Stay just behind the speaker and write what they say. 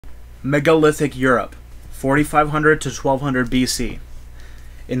Megalithic Europe, 4500 to 1200 BC.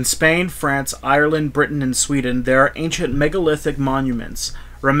 In Spain, France, Ireland, Britain, and Sweden, there are ancient megalithic monuments,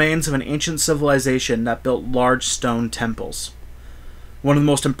 remains of an ancient civilization that built large stone temples. One of the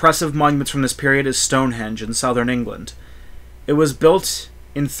most impressive monuments from this period is Stonehenge in southern England. It was built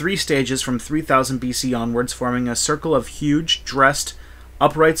in 3 stages from 3000 BC onwards, forming a circle of huge, dressed,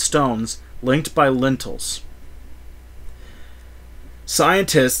 upright stones linked by lintels.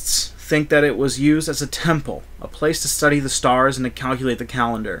 Scientists think that it was used as a temple, a place to study the stars and to calculate the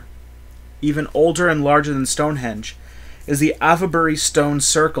calendar. Even older and larger than Stonehenge is the Avebury Stone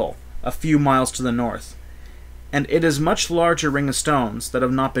Circle, a few miles to the north, and it is a much larger ring of stones that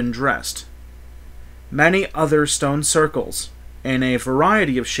have not been dressed. Many other stone circles, in a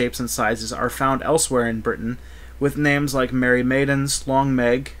variety of shapes and sizes, are found elsewhere in Britain, with names like Mary Maidens, Long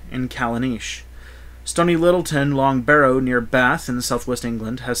Meg, and Callanish. Stony Littleton, Long Barrow, near Bath in southwest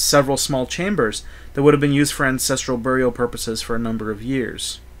England, has several small chambers that would have been used for ancestral burial purposes for a number of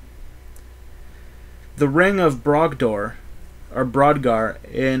years. The Ring of Brodgar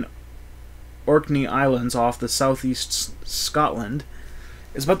in Orkney Islands off the southeast Scotland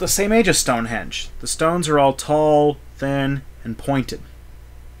is about the same age as Stonehenge. The stones are all tall, thin, and pointed.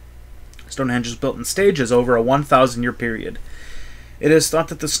 Stonehenge was built in stages over a 1,000-year period. It is thought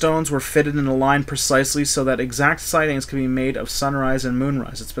that the stones were fitted in a line precisely so that exact sightings could be made of sunrise and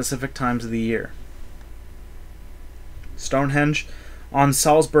moonrise at specific times of the year. Stonehenge on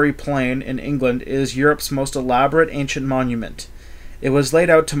Salisbury Plain in England is Europe's most elaborate ancient monument. It was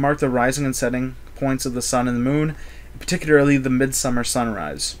laid out to mark the rising and setting points of the sun and the moon, particularly the midsummer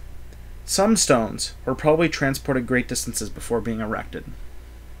sunrise. Some stones were probably transported great distances before being erected.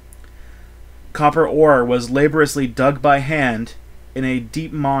 Copper ore was laboriously dug by hand in a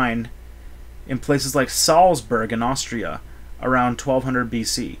deep mine in places like Salzburg in Austria around 1200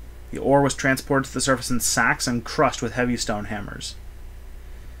 BC. The ore was transported to the surface in sacks and crushed with heavy stone hammers.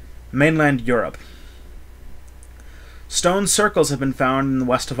 Mainland Europe. Stone circles have been found in the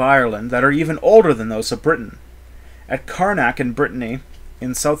west of Ireland that are even older than those of Britain. At Carnac in Brittany,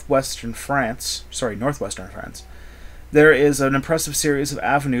 in northwestern France, there is an impressive series of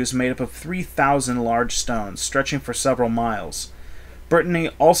avenues made up of 3,000 large stones, stretching for several miles. Brittany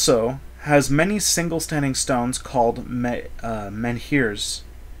also has many single-standing stones called menhirs.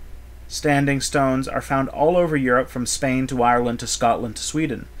 Standing stones are found all over Europe, from Spain to Ireland to Scotland to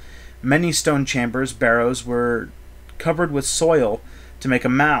Sweden. Many stone chambers, barrows, were covered with soil to make a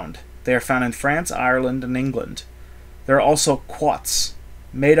mound. They are found in France, Ireland, and England. There are also quoits,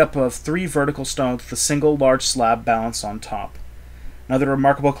 made up of 3 vertical stones with a single large slab balanced on top. Another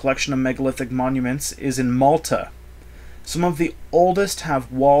remarkable collection of megalithic monuments is in Malta. Some of the oldest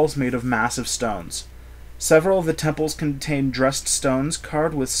have walls made of massive stones. Several of the temples contain dressed stones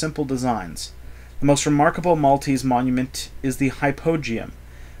carved with simple designs. The most remarkable Maltese monument is the Hypogeum,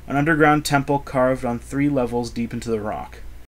 an underground temple carved on 3 levels deep into the rock.